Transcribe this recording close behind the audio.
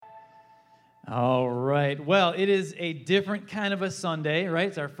All right. Well, it is a different kind of a Sunday, right?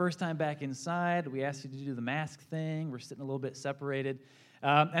 It's our first time back inside. We asked you to do the mask thing. We're sitting a little bit separated.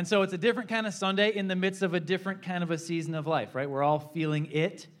 And so it's a different kind of Sunday in the midst of a different kind of a season of life, right? We're all feeling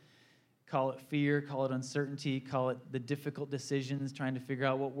it. Call it fear, call it uncertainty, call it the difficult decisions, trying to figure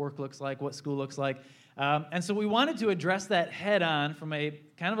out what work looks like, what school looks like. And so we wanted to address that head on from a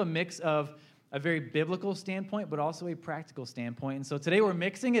kind of a mix of a very biblical standpoint, but also a practical standpoint. And so today we're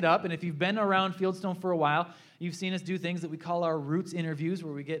mixing it up, and if you've been around Fieldstone for a while, you've seen us do things that we call our roots interviews,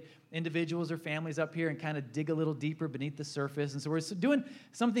 where we get individuals or families up here and kind of dig a little deeper beneath the surface. And so we're doing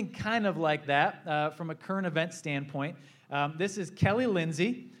something kind of like that from a current event standpoint. This is Kelly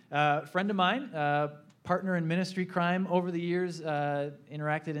Lindsay, friend of mine, partner in ministry crime over the years,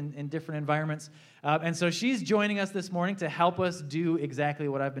 interacted in different environments. And so she's joining us this morning to help us do exactly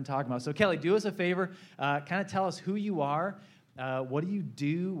what I've been talking about. So Kelly, do us a favor, kind of tell us who you are, what do you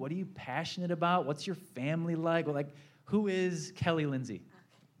do, what are you passionate about, what's your family like, who is Kelly Lindsay?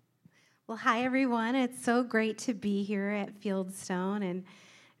 Well, hi everyone. It's so great to be here at Fieldstone, and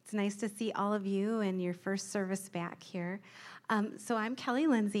it's nice to see all of you and your first service back here. So I'm Kelly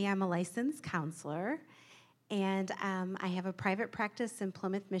Lindsay. I'm a licensed counselor. And I have a private practice in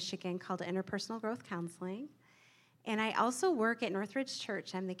Plymouth, Michigan called Interpersonal Growth Counseling. And I also work at Northridge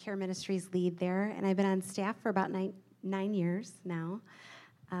Church. I'm the care ministries lead there, and I've been on staff for about nine years now.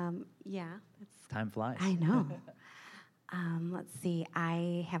 Time flies. I know. Let's see.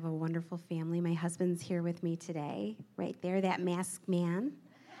 I have a wonderful family. My husband's here with me today, right there, that masked man,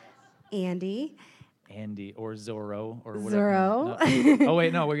 Andy. Andy or Zorro or whatever. Zorro. No. Oh,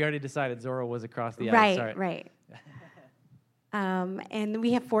 wait, no, we already decided Zorro was across the aisle. Right. And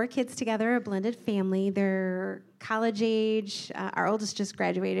we have 4 kids together, a blended family. They're college age. Our oldest just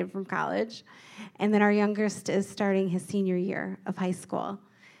graduated from college. And then our youngest is starting his senior year of high school.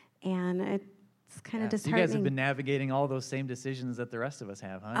 And it's kind of disheartening. So you guys have been navigating all those same decisions that the rest of us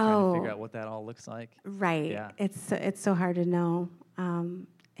have, huh? Trying to figure out what that all looks like. Right. Yeah. It's so hard to know.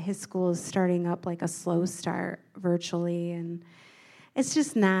 His school is starting up like a slow start virtually, and it's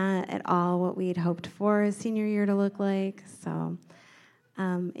just not at all what we'd hoped for his senior year to look like. So,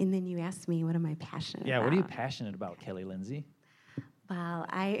 and then you asked me, what am I passionate about? Yeah, what are you passionate about, Kelly Lindsay? Well,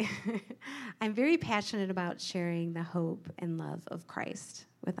 I'm very passionate about sharing the hope and love of Christ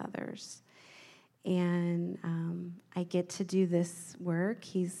with others. And I get to do this work.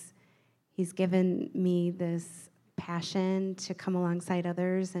 He's given me this passion to come alongside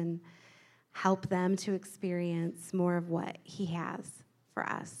others and help them to experience more of what he has for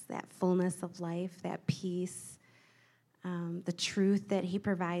us, that fullness of life, that peace, the truth that he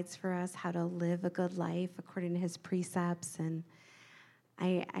provides for us, how to live a good life according to his precepts. And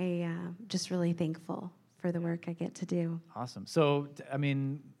I just really thankful for the work I get to do. Awesome. So,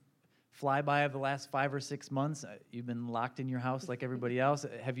 flyby of the last 5 or 6 months, you've been locked in your house like everybody else.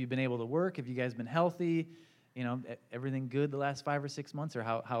 Have you been able to work? Have you guys been healthy? You know, everything good the last 5 or 6 months, or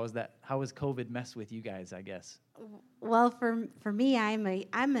how has COVID messed with you guys, I guess? Well, for me, I'm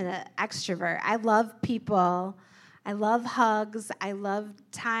an extrovert. I love people. I love hugs. I love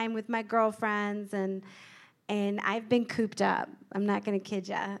time with my girlfriends, and I've been cooped up. I'm not going to kid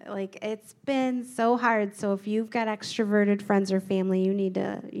you. Like, it's been so hard. So if you've got extroverted friends or family, you need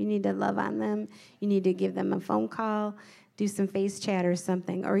to love on them. You need to give them a phone call, do some face chat or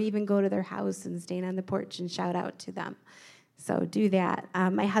something, or even go to their house and stand on the porch and shout out to them. So do that.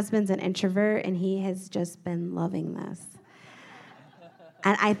 My husband's an introvert, and he has just been loving this.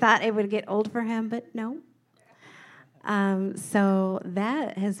 And I thought it would get old for him, but no. So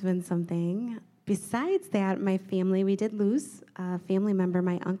that has been something. Besides that, my family, we did lose a family member,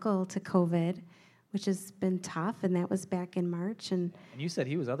 my uncle, to COVID, which has been tough, and that was back in March. And you said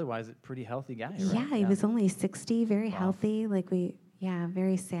he was otherwise a pretty healthy guy, right? Yeah, he was only 60, very healthy.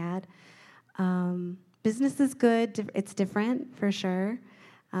 Very sad. Business is good. It's different, for sure.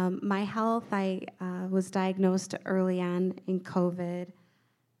 My health, I was diagnosed early on in COVID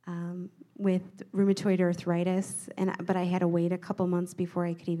with rheumatoid arthritis, but I had to wait a couple months before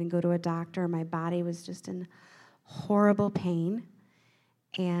I could even go to a doctor. My body was just in horrible pain.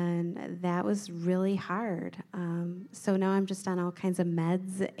 And that was really hard. So now I'm just on all kinds of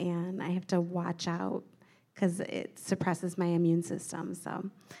meds, and I have to watch out because it suppresses my immune system. So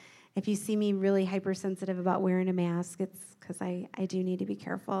if you see me really hypersensitive about wearing a mask, it's because I do need to be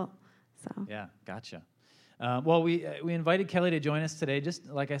careful. So yeah, gotcha. Well, we invited Kelly to join us today, just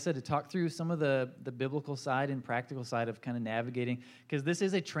like I said, to talk through some of the biblical side and practical side of kind of navigating, because this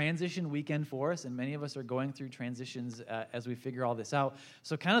is a transition weekend for us, and many of us are going through transitions as we figure all this out.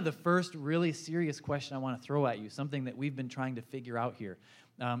 So kind of the first really serious question I want to throw at you, something that we've been trying to figure out here,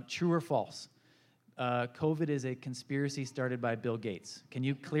 True or false? COVID is a conspiracy started by Bill Gates. Can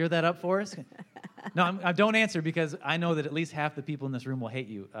you clear that up for us? No, don't answer, because I know that at least half the people in this room will hate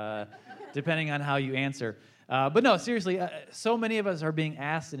you, depending on how you answer. But no, seriously, so many of us are being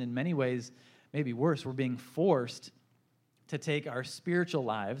asked, and in many ways, maybe worse, we're being forced to take our spiritual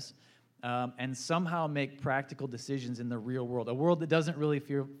lives and somehow make practical decisions in the real world, a world that doesn't really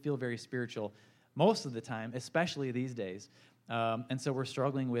feel very spiritual most of the time, especially these days. And so we're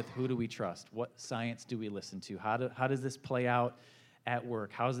struggling with, who do we trust? What science do we listen to? How does this play out at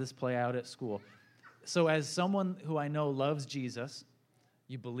work? How does this play out at school? So as someone who I know loves Jesus,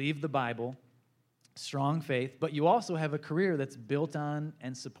 you believe the Bible, strong faith, but you also have a career that's built on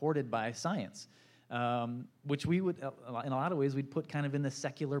and supported by science, which we would, in a lot of ways, we'd put kind of in the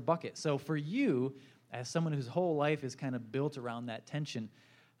secular bucket. So for you, as someone whose whole life is kind of built around that tension,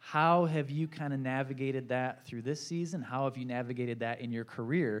 how have you kind of navigated that through this season? How have you navigated that in your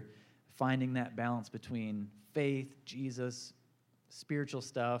career, finding that balance between faith, Jesus, spiritual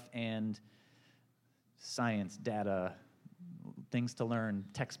stuff, and science, data, things to learn,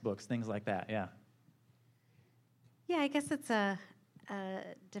 textbooks, things like that? Yeah. Yeah, I guess it's a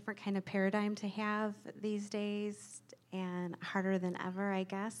different kind of paradigm to have these days, and harder than ever, I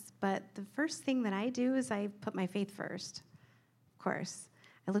guess. But the first thing that I do is I put my faith first, of course.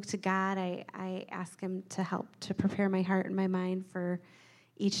 I look to God. I ask him to help to prepare my heart and my mind for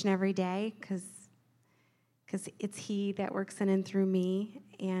each and every day, because it's he that works in and through me,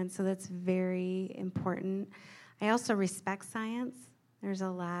 and so that's very important. I also respect science. There's a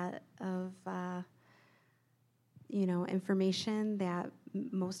lot of information that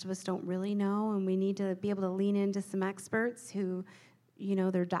most of us don't really know, and we need to be able to lean into some experts who,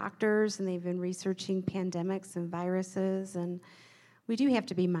 they're doctors and they've been researching pandemics and viruses, and we do have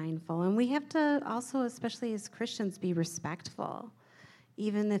to be mindful, and we have to also, especially as Christians, be respectful,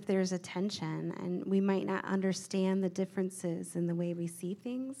 even if there's a tension, and we might not understand the differences in the way we see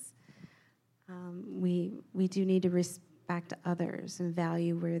things. We do need to respect others and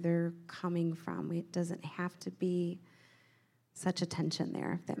value where they're coming from. It doesn't have to be such a tension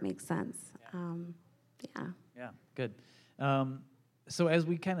there, if that makes sense. Yeah, good. So as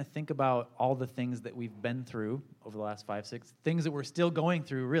we kind of think about all the things that we've been through over the last 5, 6, things that we're still going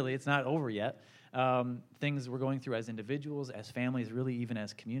through, really, it's not over yet, things we're going through as individuals, as families, really even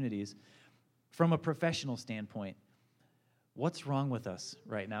as communities, from a professional standpoint, what's wrong with us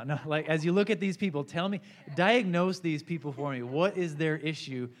right now? No, like, as you look at these people, tell me, diagnose these people for me. What is their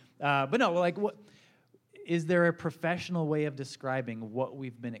issue? But no, like, what is there a professional way of describing what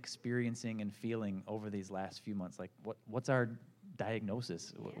we've been experiencing and feeling over these last few months? Like, what's our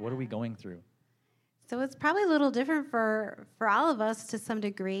diagnosis? What are we going through? So it's probably a little different for all of us to some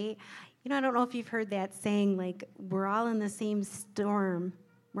degree. I don't know if you've heard that saying, like, we're all in the same storm.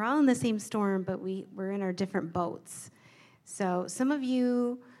 We're all in the same storm, but we're in our different boats. So some of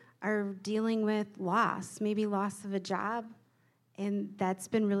you are dealing with loss, maybe loss of a job, and that's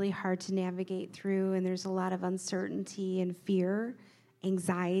been really hard to navigate through, and there's a lot of uncertainty and fear,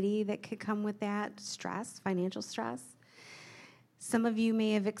 anxiety that could come with that, stress, financial stress. Some of you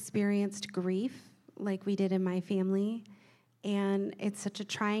may have experienced grief, like we did in my family, and it's such a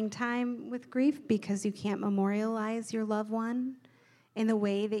trying time with grief because you can't memorialize your loved one in the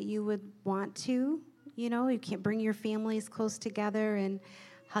way that you would want to. You can't bring your families close together and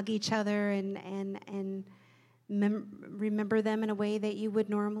hug each other and remember them in a way that you would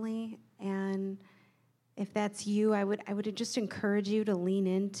normally. And if that's you, I would just encourage you to lean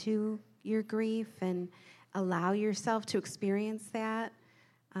into your grief and allow yourself to experience that.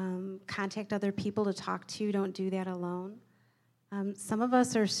 Contact other people to talk to. Don't do that alone. Some of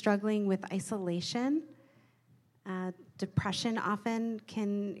us are struggling with isolation. Depression often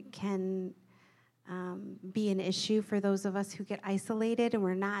can be an issue for those of us who get isolated, and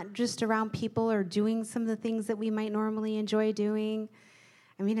we're not just around people or doing some of the things that we might normally enjoy doing.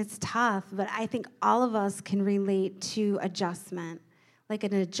 I mean, it's tough, but I think all of us can relate to adjustment, like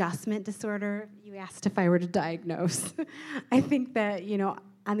an adjustment disorder. You asked if I were to diagnose. I think that,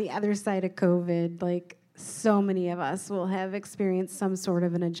 on the other side of COVID, like, so many of us will have experienced some sort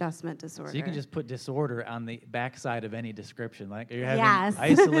of an adjustment disorder. So you can just put disorder on the backside of any description. Like, you're having yes.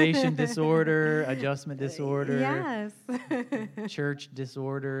 isolation disorder, adjustment disorder, yes. church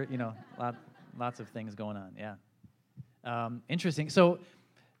disorder, lots of things going on. Yeah. Interesting. So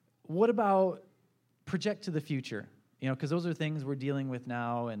what about project to the future? Because those are things we're dealing with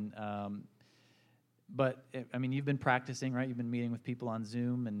now. And but, I mean, you've been practicing, right? You've been meeting with people on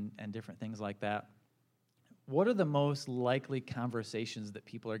Zoom and different things like that. What are the most likely conversations that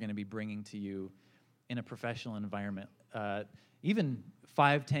people are going to be bringing to you in a professional environment even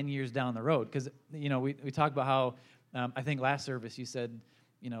 5-10 years down the road. Because, we talked about how, I think last service you said,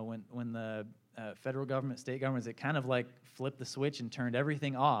 when the federal government, state governments, it kind of like flipped the switch and turned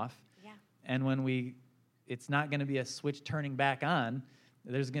everything off. Yeah. And when it's not going to be a switch turning back on,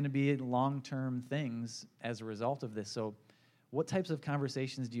 there's going to be long-term things as a result of this. So what types of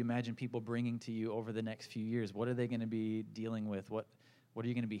conversations do you imagine people bringing to you over the next few years? What are they going to be dealing with? What are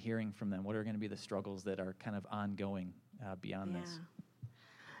you going to be hearing from them? What are going to be the struggles that are kind of ongoing beyond this?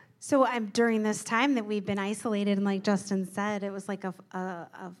 So during this time that we've been isolated, and like Justin said, it was like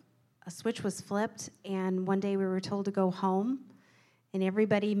a switch was flipped, and one day we were told to go home, and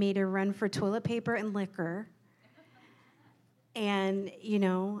everybody made a run for toilet paper and liquor. And,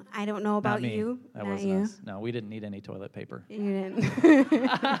 I don't know about you. That wasn't us. No, we didn't need any toilet paper. You didn't.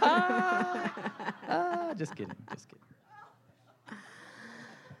 Just kidding.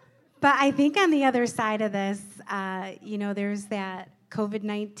 But I think on the other side of this, there's that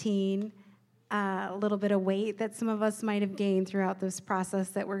COVID-19, a little bit of weight that some of us might have gained throughout this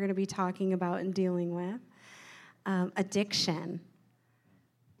process that we're going to be talking about and dealing with. Addiction.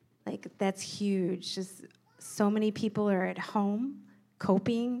 Like, that's huge. Just so many people are at home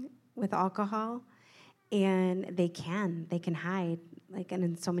coping with alcohol, and they can hide. Like, and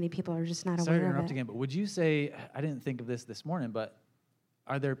then so many people are just not aware of it. Sorry to interrupt again, but would you say, I didn't think of this morning, but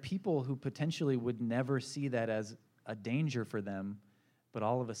are there people who potentially would never see that as a danger for them, but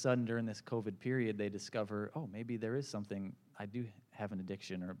all of a sudden during this COVID period, they discover, oh, maybe there is something, I do have an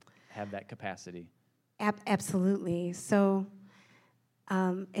addiction or have that capacity? Absolutely. So,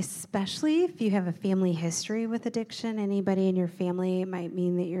 especially if you have a family history with addiction, anybody in your family, it might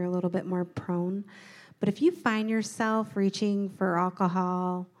mean that you're a little bit more prone. But if you find yourself reaching for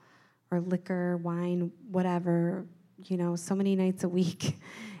alcohol or liquor, wine, whatever, so many nights a week,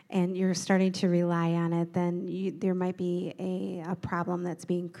 and you're starting to rely on it, then there might be a problem that's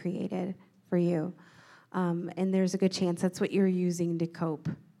being created for you. And there's a good chance that's what you're using to cope.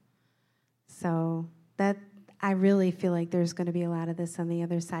 So I really feel like there's going to be a lot of this on the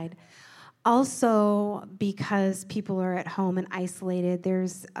other side. Also, because people are at home and isolated,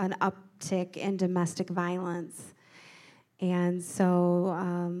 there's an uptick in domestic violence. And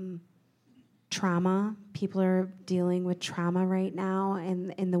so trauma, people are dealing with trauma right now,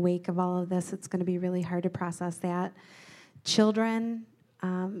 and in the wake of all of this, it's going to be really hard to process that. Children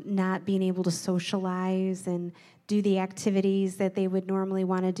not being able to socialize and do the activities that they would normally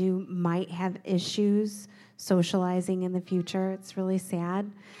want to do might have issues socializing in the future. It's really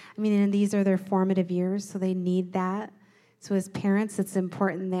sad. I mean, and these are their formative years, so they need that. So as parents, it's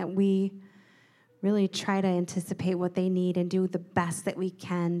important that we really try to anticipate what they need and do the best that we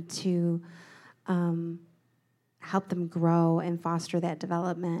can to help them grow and foster that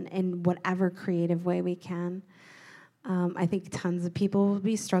development in whatever creative way we can. I think tons of people will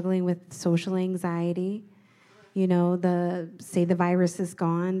be struggling with social anxiety. Say the virus is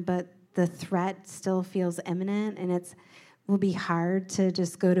gone, but the threat still feels imminent, and will be hard to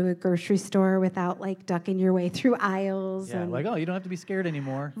just go to a grocery store without like ducking your way through aisles. Yeah, and, like, oh, you don't have to be scared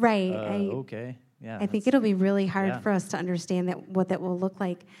anymore. Right. Okay. Yeah. I think it'll be really hard for us to understand what that will look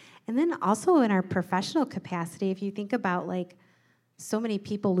like. And then also in our professional capacity, if you think about like so many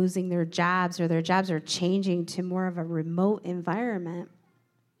people losing their jobs, or their jobs are changing to more of a remote environment,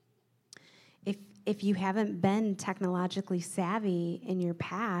 if you haven't been technologically savvy in your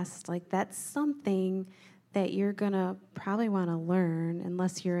past, like that's something that you're gonna probably want to learn,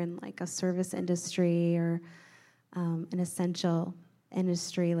 unless you're in like a service industry or an essential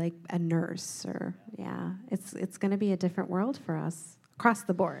industry like a nurse, or it's going to be a different world for us across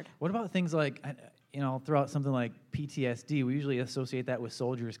the board. What about things like, I'll throw out something like PTSD. We usually associate that with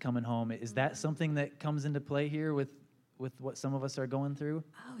soldiers coming home. Is that something that comes into play here with what some of us are going through?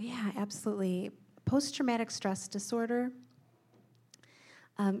 Oh yeah, absolutely. Post-traumatic stress disorder.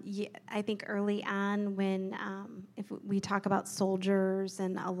 I think early on when, if we talk about soldiers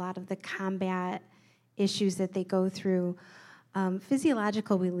and a lot of the combat issues that they go through,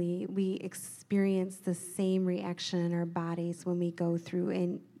 physiologically, we experience the same reaction in our bodies when we go through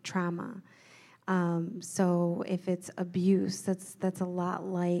in trauma. So if it's abuse, that's a lot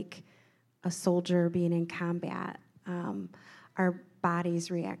like a soldier being in combat. Our bodies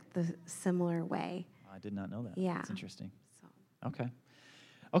react the similar way. I did not know that. Yeah. That's interesting.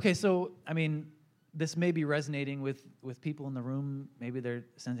 Okay, so, I mean, this may be resonating with people in the room. Maybe they're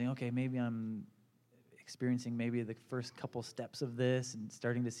sensing, okay, maybe I'm experiencing maybe the first couple steps of this and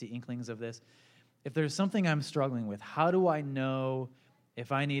starting to see inklings of this. If there's something I'm struggling with, how do I know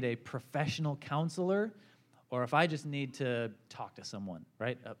if I need a professional counselor or if I just need to talk to someone,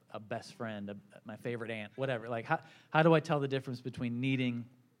 right? A best friend, my favorite aunt, whatever. Like, how do I tell the difference between needing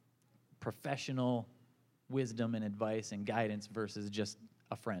professional wisdom and advice and guidance versus just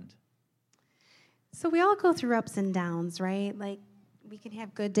a friend? So we all go through ups and downs, right? Like, we can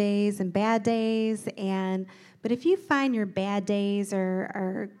have good days and bad days, but if you find your bad days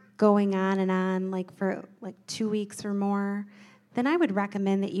are going on and on, like for like 2 weeks or more, then I would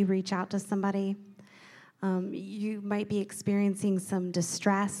recommend that you reach out to somebody. You might be experiencing some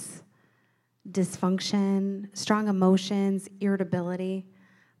distress, dysfunction, strong emotions, irritability.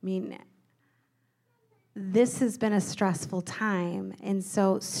 I mean, this has been a stressful time, and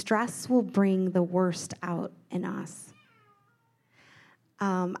so stress will bring the worst out in us.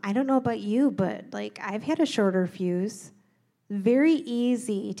 I don't know about you, but like I've had a shorter fuse. Very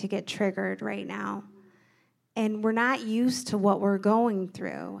easy to get triggered right now. And we're not used to what we're going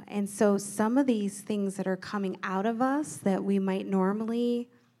through. And so some of these things that are coming out of us that we might normally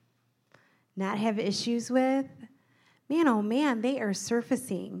not have issues with, man, oh man, they are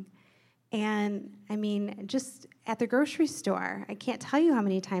surfacing. And I mean, just at the grocery store, I can't tell you how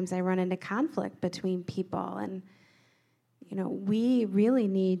many times I run into conflict between people. And, you know, we really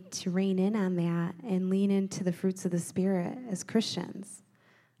need to rein in on that and lean into the fruits of the Spirit as Christians.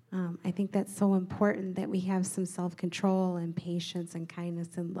 I think that's so important that we have some self-control and patience and kindness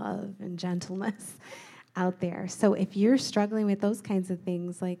and love and gentleness out there. So if you're struggling with those kinds of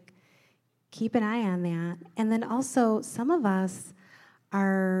things, like, keep an eye on that. And then also, some of us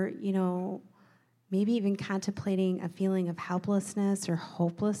are, you know, maybe even contemplating a feeling of helplessness or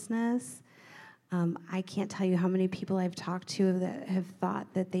hopelessness. I can't tell you how many people I've talked to that have thought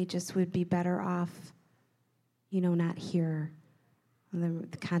that they just would be better off, you know, not here. And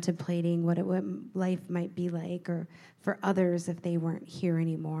they're contemplating what life might be like, or for others if they weren't here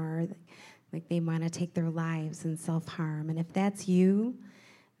anymore, like they want to take their lives and self-harm. And if that's you,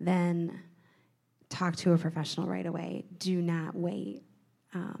 then talk to a professional right away. Do not wait.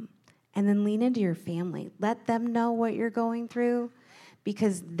 And then lean into your family. Let them know what you're going through,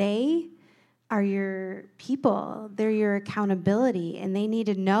 because they are your people. They're your accountability, and they need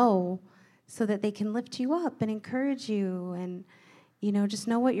to know so that they can lift you up and encourage you, and, you know, just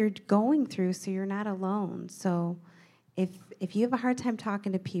know what you're going through so you're not alone. So if you have a hard time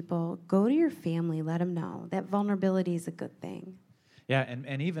talking to people, go to your family, let them know. That vulnerability is a good thing. Yeah,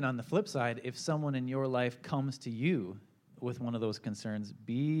 and even on the flip side, if someone in your life comes to you with one of those concerns,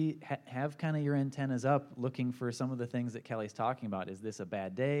 have kind of your antennas up, looking for some of the things that Kelly's talking about. Is this a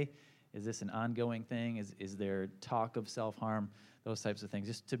bad day? Is this an ongoing thing? Is there talk of self-harm? Those types of things,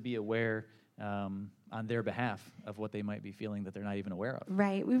 just to be aware on their behalf of what they might be feeling that they're not even aware of.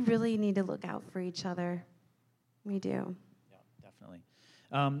 Right. We really need to look out for each other. We do. Yeah,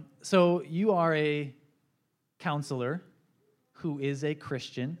 definitely. So you are a counselor who is a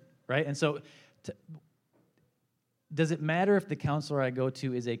Christian, right? And so does it matter if the counselor I go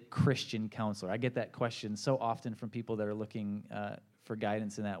to is a Christian counselor? I get that question so often from people that are looking for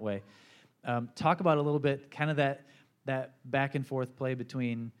guidance in that way. Talk about a little bit kind of that back and forth play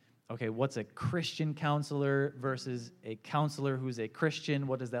between, okay, what's a Christian counselor versus a counselor who's a Christian?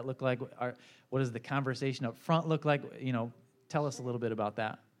 What does that look like? What does the conversation up front look like? You know, tell us a little bit about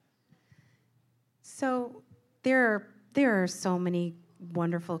that. So there are so many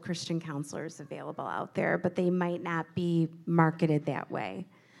wonderful Christian counselors available out there, but they might not be marketed that way.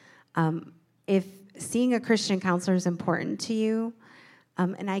 If seeing a Christian counselor is important to you,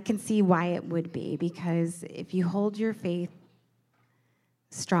 and I can see why it would be, because if you hold your faith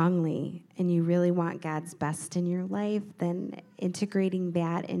strongly and you really want God's best in your life, then integrating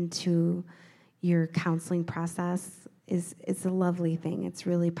that into your counseling process is a lovely thing. It's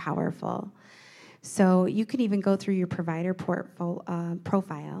really powerful. So you can even go through your provider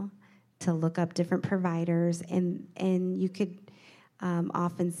profile to look up different providers, and you could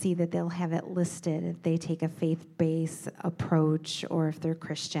often see that they'll have it listed if they take a faith-based approach or if they're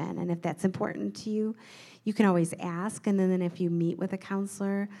Christian. And if that's important to you, you can always ask, and then if you meet with a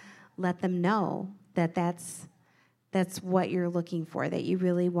counselor, let them know that that's what you're looking for, that you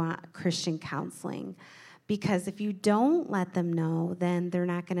really want Christian counseling. Because if you don't let them know, then they're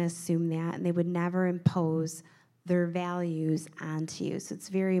not going to assume that, and they would never impose their values onto you. So it's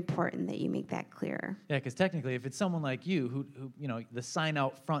very important that you make that clear. Yeah, because technically, if it's someone like you who you know, the sign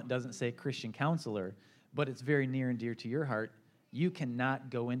out front doesn't say Christian counselor, but it's very near and dear to your heart, you cannot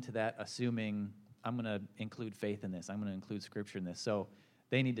go into that assuming I'm going to include faith in this, I'm going to include Scripture in this. So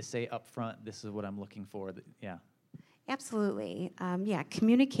they need to say up front, this is what I'm looking for. Yeah. Absolutely.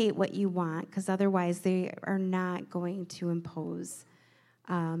 Communicate what you want, because otherwise they are not going to impose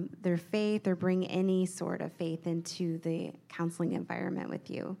their faith or bring any sort of faith into the counseling environment with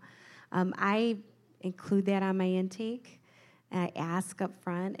you. I include that on my intake. I ask up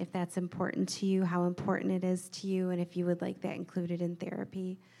front if that's important to you, how important it is to you, and if you would like that included in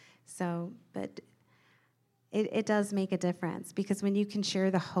therapy. So, but it does make a difference, because when you can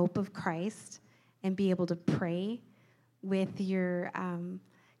share the hope of Christ and be able to pray with your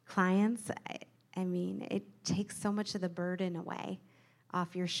clients, I mean, it takes so much of the burden away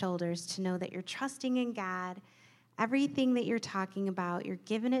off your shoulders to know that you're trusting in God. Everything that you're talking about, you're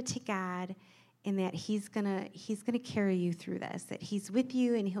giving it to God, and that He's gonna carry you through this, that He's with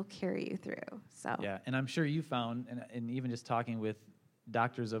you and He'll carry you through. So yeah, and I'm sure you found, and even just talking with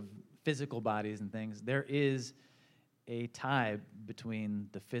doctors of physical bodies and things, there is a tie between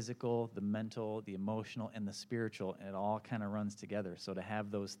the physical, the mental, the emotional, and the spiritual, and it all kind of runs together. So to have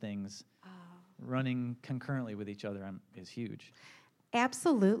those things running concurrently with each other is huge.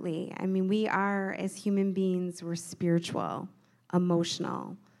 Absolutely. I mean, we are, as human beings, we're spiritual,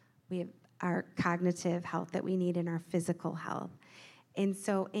 emotional. We have our cognitive health that we need in our physical health. And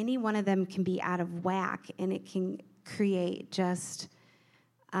so any one of them can be out of whack, and it can create just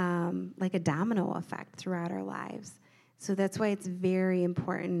like a domino effect throughout our lives. So that's why it's very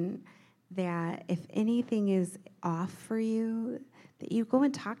important that if anything is off for you, that you go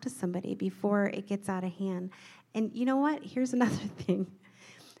and talk to somebody before it gets out of hand. And you know what? Here's another thing.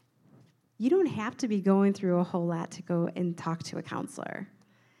 You don't have to be going through a whole lot to go and talk to a counselor.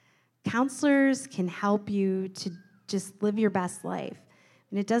 Counselors can help you to just live your best life.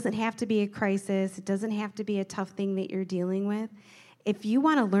 And it doesn't have to be a crisis. It doesn't have to be a tough thing that you're dealing with. If you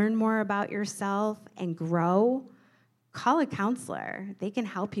want to learn more about yourself and grow, call a counselor. They can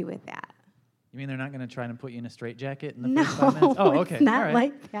help you with that. You mean they're not going to try and put you in a straitjacket in the No, first 5 minutes? Oh, okay. It's not all right.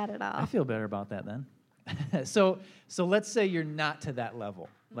 like that at all. I feel better about that then. So let's say you're not to that level,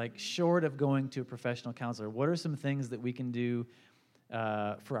 like short of going to a professional counselor. What are some things that we can do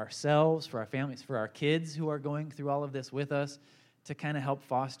for ourselves, for our families, for our kids who are going through all of this with us, to kind of help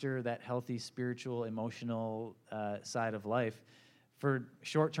foster that healthy spiritual, emotional side of life for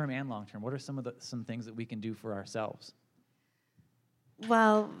short-term and long-term? What are some things that we can do for ourselves?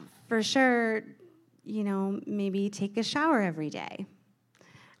 Well, for sure, maybe take a shower every day.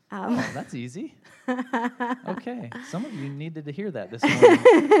 Oh, that's easy. Okay. Some of you needed to hear that this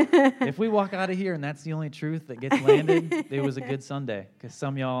morning. If we walk out of here and that's the only truth that gets landed, it was a good Sunday, because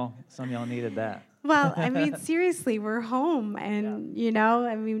some y'all needed that. Well, I mean, seriously, we're home, and,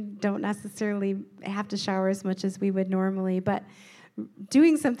 don't necessarily have to shower as much as we would normally, but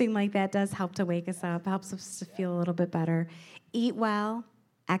doing something like that does help to wake us up, helps us to feel a little bit better. Eat well,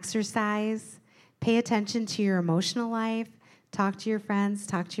 exercise, pay attention to your emotional life, talk to your friends,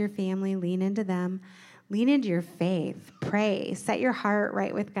 talk to your family, lean into them, lean into your faith, pray, set your heart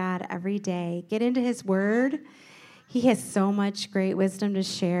right with God every day, get into His Word. He has so much great wisdom to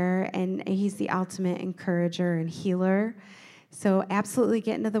share, and He's the ultimate encourager and healer. So absolutely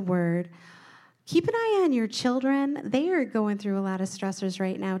get into the Word. Keep an eye on your children. They are going through a lot of stressors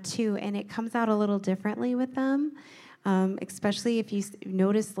right now, too, and it comes out a little differently with them, especially if you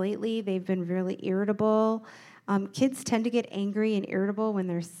notice lately they've been really irritable. Kids tend to get angry and irritable when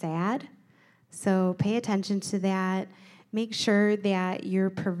they're sad, so pay attention to that. Make sure that you're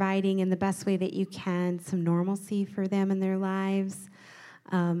providing in the best way that you can some normalcy for them in their lives.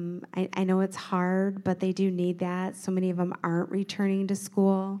 I know it's hard, but they do need that. So many of them aren't returning to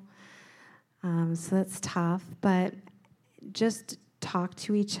school. So that's tough, but just talk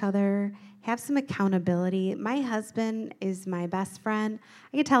to each other, have some accountability. My husband is my best friend.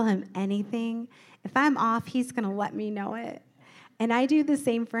 I can tell him anything. If I'm off, he's going to let me know it. And I do the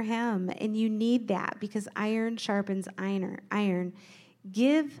same for him, and you need that, because iron sharpens iron.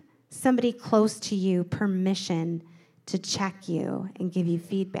 Give somebody close to you permission to check you and give you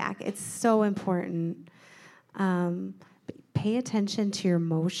feedback. It's so important. Pay attention to your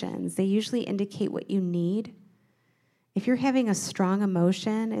emotions. They usually indicate what you need. If you're having a strong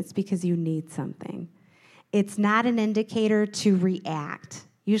emotion, it's because you need something. It's not an indicator to react.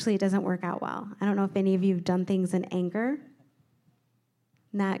 Usually it doesn't work out well. I don't know if any of you have done things in anger.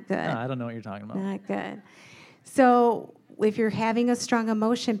 Not good. No, I don't know what you're talking about. Not good. So if you're having a strong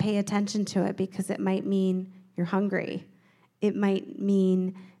emotion, pay attention to it, because it might mean you're hungry. It might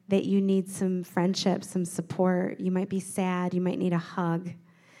mean that you need some friendship, some support. You might be sad. You might need a hug.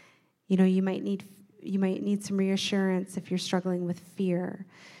 You might need some reassurance if you're struggling with fear.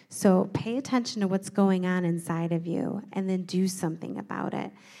 So pay attention to what's going on inside of you, and then do something about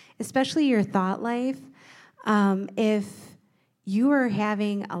it, especially your thought life. If you are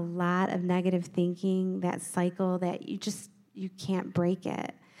having a lot of negative thinking, that cycle that you can't break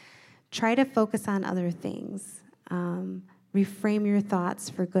it. Try to focus on other things. Reframe your thoughts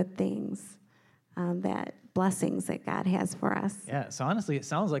for good things, that blessings that God has for us. Yeah, so honestly, it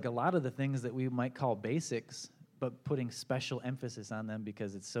sounds like a lot of the things that we might call basics, but putting special emphasis on them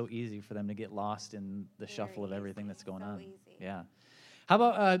because it's so easy for them to get lost in the shuffle of everything that's going on. Easy. Yeah. How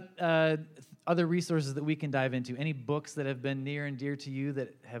about other resources that we can dive into? Any books that have been near and dear to you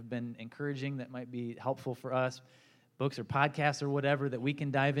that have been encouraging, that might be helpful for us? Books or podcasts or whatever that we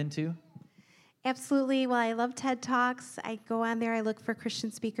can dive into? Absolutely. Well, I love TED Talks. I go on there. I look for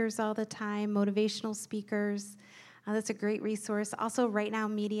Christian speakers all the time, motivational speakers. That's a great resource. Also, Right Now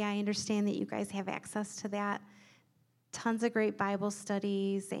Media, I understand that you guys have access to that. Tons of great Bible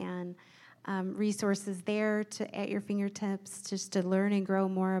studies and resources there at your fingertips just to learn and grow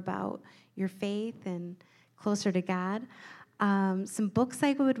more about your faith and closer to God. Some books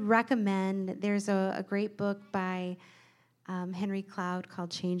I would recommend. There's a great book by Henry Cloud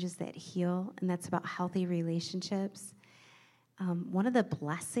called Changes That Heal, and that's about healthy relationships. One of the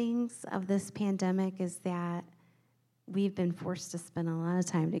blessings of this pandemic is that we've been forced to spend a lot of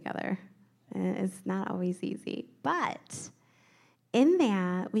time together. And it's not always easy, but in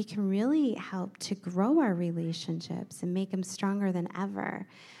that, we can really help to grow our relationships and make them stronger than ever.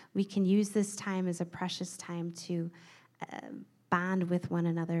 We can use this time as a precious time to bond with one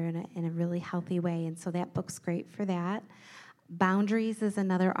another in a really healthy way, and so that book's great for that. Boundaries is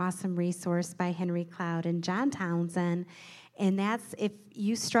another awesome resource by Henry Cloud and John Townsend, and that's if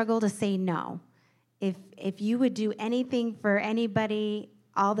you struggle to say no. If you would do anything for anybody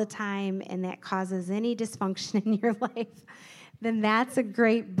all the time and that causes any dysfunction in your life, then that's a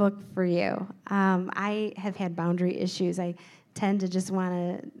great book for you. I have had boundary issues. I tend to just want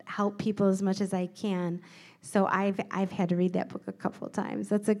to help people as much as I can, so I've had to read that book a couple of times.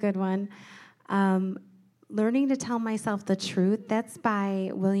 That's a good one. Learning to Tell Myself the Truth, that's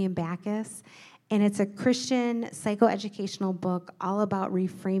by William Backus, and it's a Christian psychoeducational book all about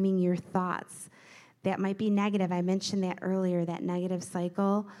reframing your thoughts that might be negative. I mentioned that earlier, that negative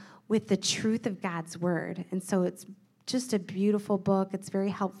cycle, with the truth of God's word. And so it's just a beautiful book. It's very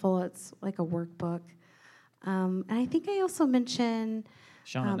helpful. It's like a workbook. And I think I also mentioned...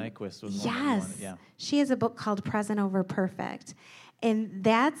 Shauna Nyquist was one. Yes. Yeah. She has a book called Present Over Perfect. And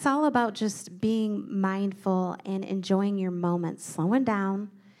that's all about just being mindful and enjoying your moments, slowing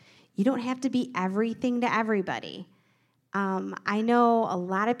down. You don't have to be everything to everybody. I know a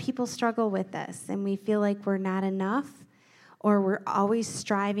lot of people struggle with this, and we feel like we're not enough, or we're always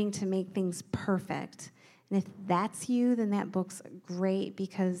striving to make things perfect. And if that's you, then that book's great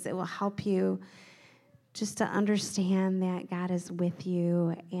because it will help you just to understand that God is with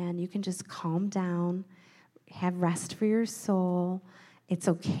you, and you can just calm down, have rest for your soul. It's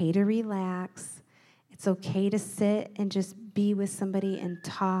okay to relax. It's okay to sit and just be with somebody and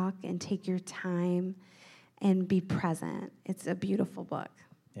talk and take your time and be present. It's a beautiful book.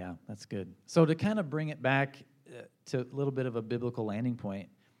 Yeah, that's good. So to kind of bring it back to a little bit of a biblical landing point,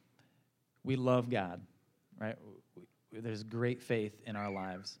 we love God, right? There's great faith in our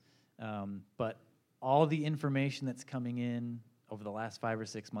lives. But all the information that's coming in over the last 5 or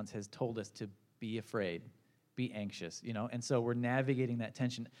 6 months has told us to be afraid, be anxious, and so we're navigating that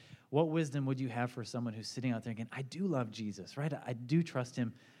tension. What wisdom would you have for someone who's sitting out there thinking, I do love Jesus, right? I do trust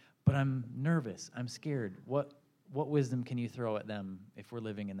him, but I'm nervous, I'm scared. What wisdom can you throw at them if we're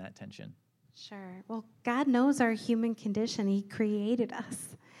living in that tension? Sure. Well, God knows our human condition. He created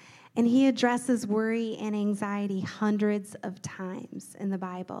us. And he addresses worry and anxiety hundreds of times in the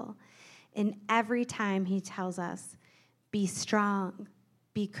Bible. And every time he tells us, be strong,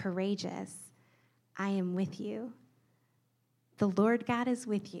 be courageous, I am with you. The Lord God is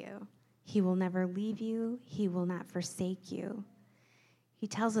with you. He will never leave you. He will not forsake you. He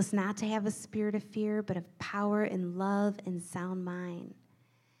tells us not to have a spirit of fear, but of power and love and sound mind.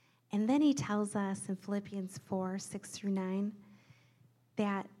 And then he tells us in Philippians 4, 6-9,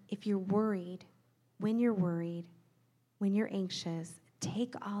 that if you're worried, when you're anxious,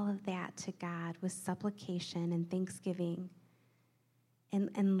 take all of that to God with supplication and thanksgiving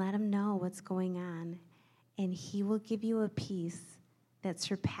and let him know what's going on. And he will give you a peace that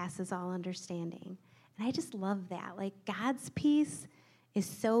surpasses all understanding. And I just love that. Like, God's peace is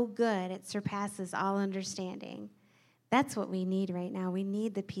so good, it surpasses all understanding. That's what we need right now. We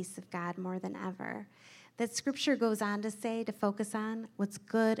need the peace of God more than ever. That scripture goes on to say, to focus on what's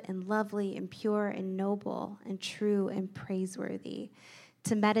good and lovely and pure and noble and true and praiseworthy.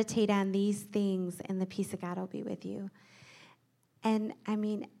 To meditate on these things, and the peace of God will be with you. And, I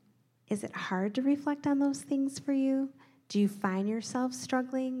mean, is it hard to reflect on those things for you? Do you find yourself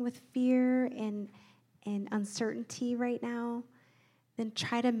struggling with fear and and uncertainty right now, then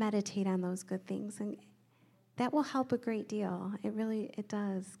try to meditate on those good things, and that will help a great deal. It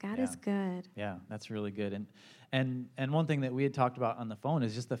does. God is good. Yeah, that's really good. And one thing that we had talked about on the phone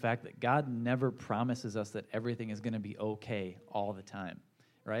is just the fact that God never promises us that everything is going to be okay all the time,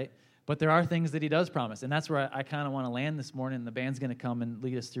 right? But there are things that he does promise, and that's where I kind of want to land this morning. The band's going to come and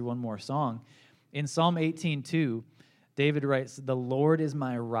lead us through one more song. In Psalm 18:2, David writes, "The Lord is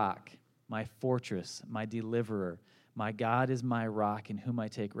my rock, my fortress, my deliverer. My God is my rock in whom I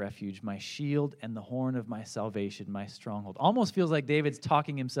take refuge, my shield and the horn of my salvation, my stronghold." Almost feels like David's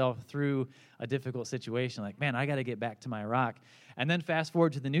talking himself through a difficult situation. Like, man, I got to get back to my rock. And then fast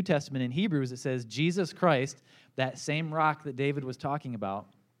forward to the New Testament in Hebrews, it says Jesus Christ, that same rock that David was talking about,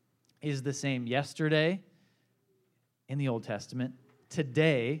 is the same yesterday in the Old Testament,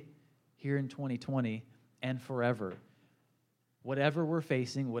 today, here in 2020, and forever. Whatever we're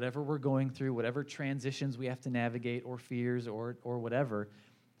facing, whatever we're going through, whatever transitions we have to navigate or fears or whatever,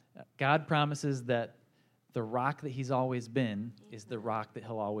 God promises that the rock that he's always been is the rock that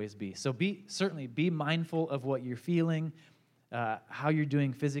he'll always be. So certainly be mindful of what you're feeling, how you're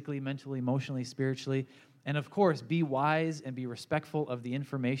doing physically, mentally, emotionally, spiritually. And of course, be wise and be respectful of the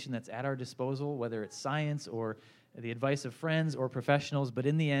information that's at our disposal, whether it's science or the advice of friends or professionals. But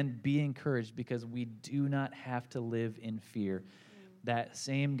in the end, be encouraged, because we do not have to live in fear. That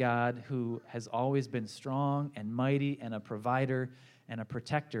same God who has always been strong and mighty and a provider and a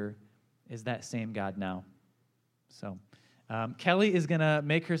protector is that same God now. So Kelly is going to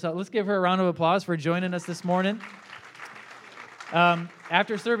make herself, let's give her a round of applause for joining us this morning.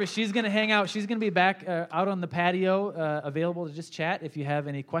 After service, she's going to hang out. She's going to be back out on the patio, available to just chat if you have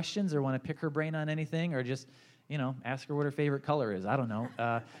any questions or want to pick her brain on anything, or just, ask her what her favorite color is. I don't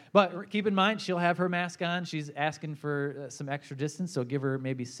know. But keep in mind, she'll have her mask on. She's asking for some extra distance, so give her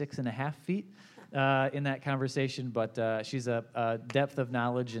maybe 6.5 feet in that conversation. But she's a depth of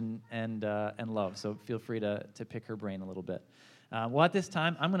knowledge and love, so feel free to pick her brain a little bit. Well, at this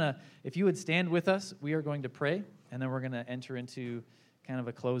time, if you would stand with us, we are going to pray, and then we're going to enter into kind of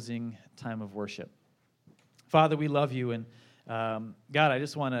a closing time of worship. Father, we love you, and God, I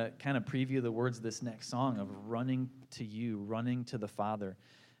just want to kind of preview the words of this next song of running to you, running to the Father.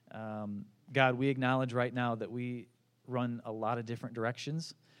 God, we acknowledge right now that we run a lot of different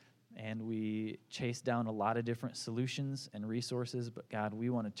directions, and we chase down a lot of different solutions and resources, but God, we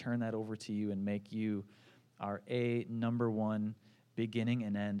want to turn that over to you and make you our number one beginning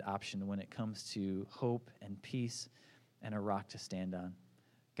and end option when it comes to hope and peace and a rock to stand on.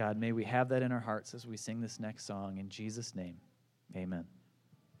 God, may we have that in our hearts as we sing this next song. In Jesus' name, amen.